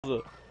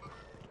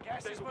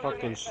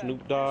Fucking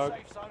Snoop Dogg.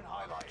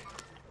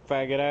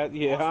 Faggot ass.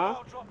 Yeah,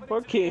 huh?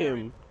 Fuck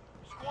him.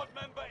 Squad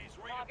member is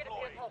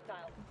redeployed.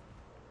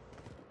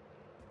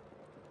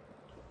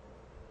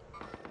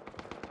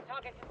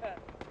 Target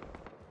confirmed.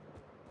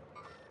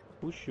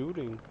 Who's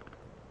shooting?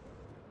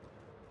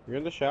 You're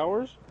in the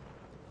showers?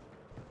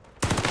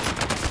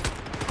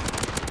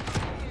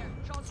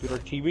 Dude, our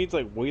teammate's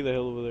like way the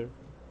hell over there.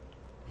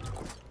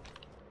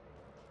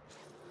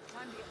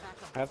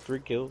 I have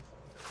 3 kills.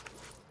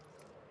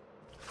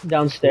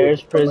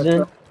 Downstairs,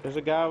 prison. There's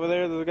a guy over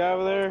there. There's a guy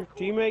over there.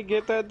 Teammate,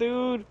 get that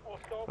dude.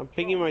 I'm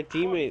pinging my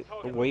teammate.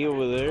 I'm way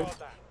over there.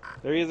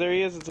 There he is. There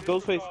he is. It's a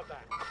ghost face.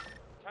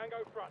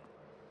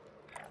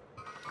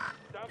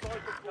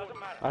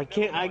 I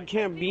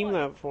can't beam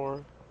that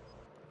far.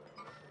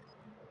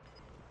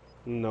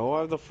 No,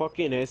 I have the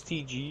fucking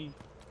STG.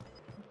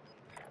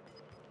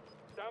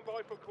 Stand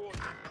by for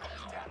coordinates.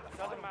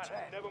 Doesn't matter.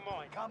 Never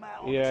mind.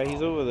 Yeah,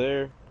 he's over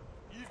there.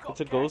 It's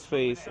a ghost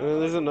face. And then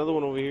there's another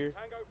one over here.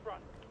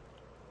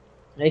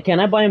 Hey, can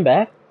I buy him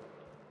back?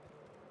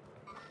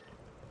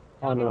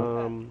 Oh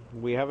no.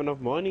 We have enough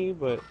money,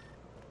 but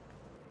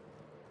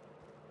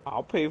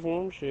I'll pay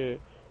for him, shit.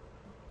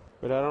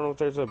 But I don't know if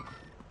there's a...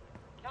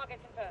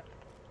 Target confirmed.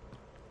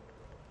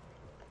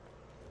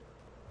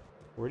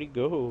 Where'd he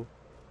go?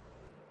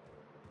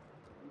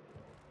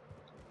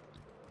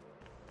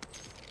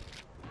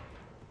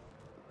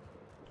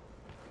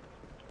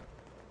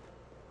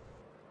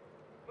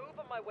 Move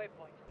on my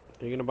waypoint.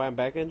 Are you gonna buy him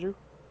back, Andrew?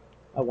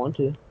 I want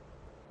to.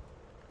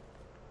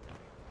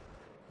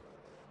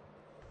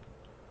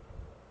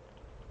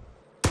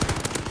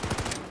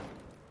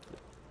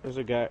 There's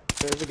a guy.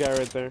 There's a guy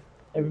right there.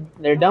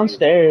 They're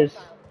downstairs.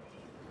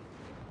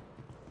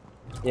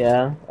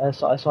 Yeah, I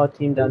saw a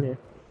team down here.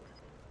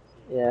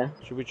 Yeah.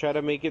 Should we try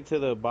to make it to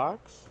the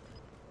box?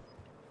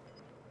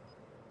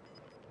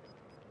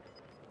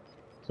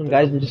 Some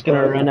guys are just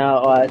gonna run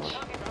out. Watch.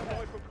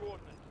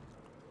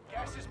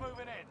 Gas is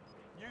moving in.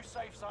 New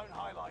safe zone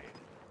highlighted.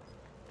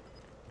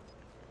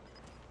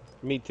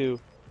 Me too.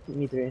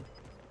 Me three.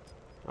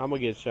 I'm gonna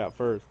get shot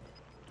first.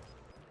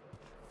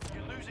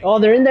 Oh,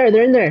 they're in there.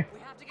 They're in there. We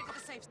have to get to the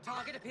safe.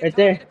 Target appears, Right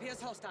there. target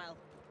appears hostile.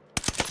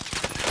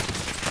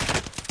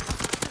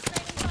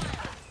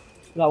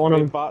 Got one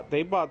of them.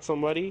 They bought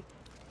somebody.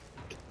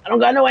 I don't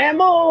got no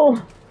ammo.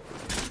 I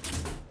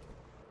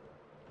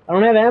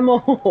don't have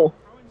ammo.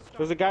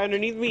 There's a guy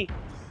underneath me.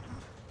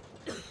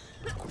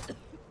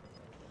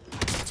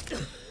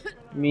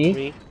 Me?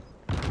 Me.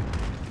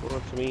 Oh,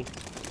 it's me.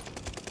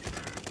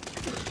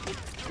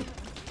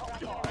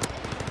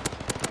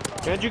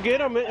 Can't you get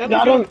him? I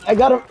got him. I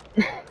got him.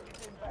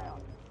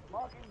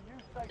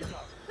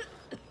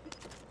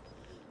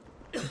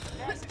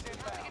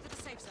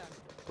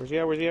 Where's he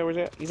at? Where's he at? Where's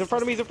he at? He's in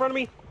front of me. He's in front of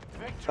me.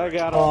 I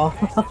got him. Oh.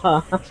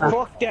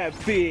 Fuck that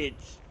bitch.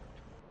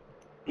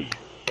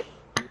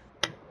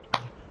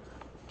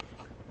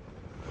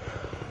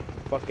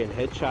 Fucking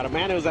headshot him.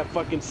 Man, it was that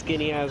fucking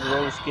skinny ass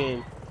rose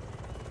skin.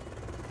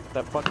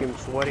 That fucking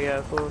sweaty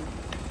ass one.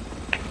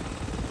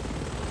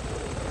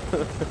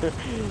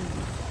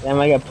 Damn,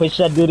 I got pushed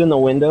that dude in the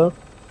window.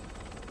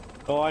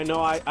 Oh, I know.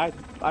 I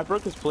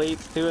broke his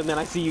plates too, and then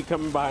I see you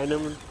coming behind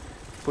him and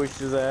pushed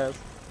his ass.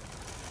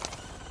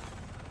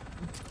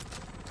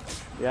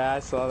 Yeah, I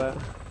saw that.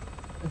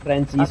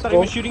 Francisco. I thought he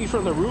was shooting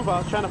from the roof. I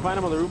was trying to find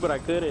him on the roof, but I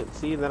couldn't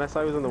see. And then I saw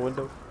he was in the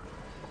window.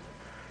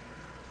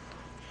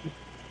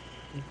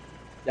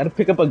 Gotta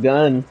pick up a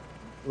gun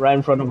right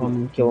in front of him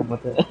and kill him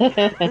with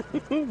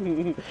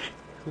it.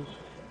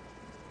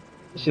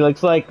 She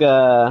looks like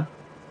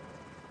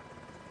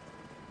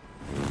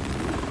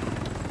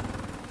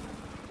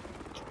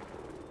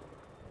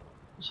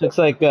she looks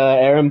like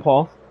Aaron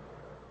Paul.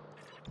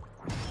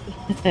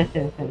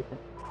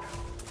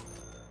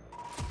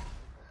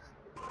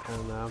 I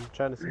don't know. I'm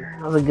trying to see.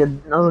 That was a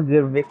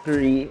good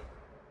victory,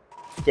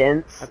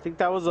 gents. I think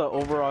that was an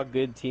overall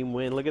good team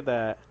win. Look at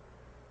that.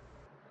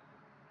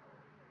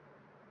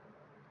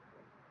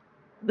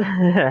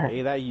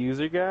 Hey, that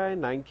user guy,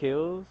 9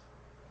 kills.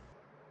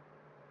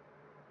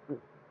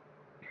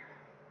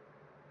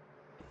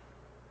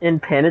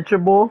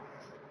 Impenetrable.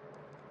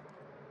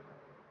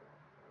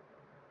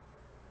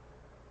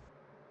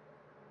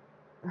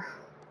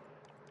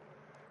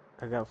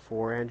 I got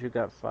 4. Andrew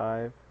got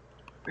 5.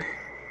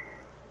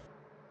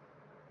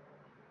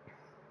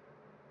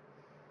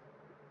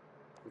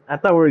 I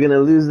thought we were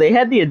gonna lose. They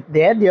had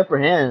the upper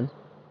hand.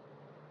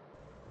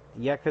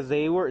 Yeah, cause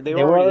they were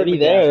already in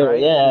the there. gas, right?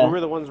 Yeah. We were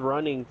the ones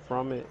running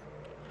from it.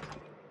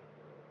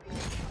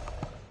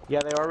 Yeah,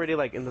 they were already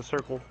like in the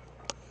circle.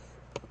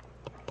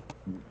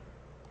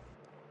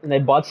 And they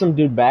bought some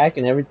dude back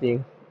and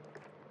everything.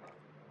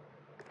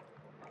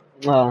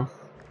 I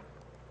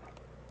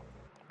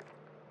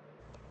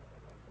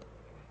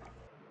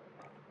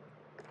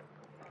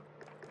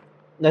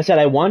said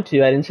I want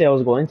to. I didn't say I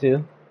was going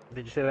to.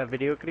 Did you say that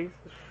video, Chris?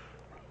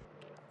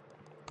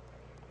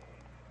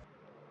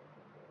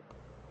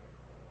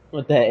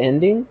 With that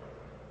ending?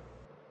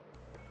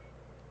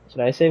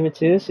 Should I save it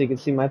too so you can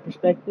see my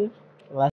perspective?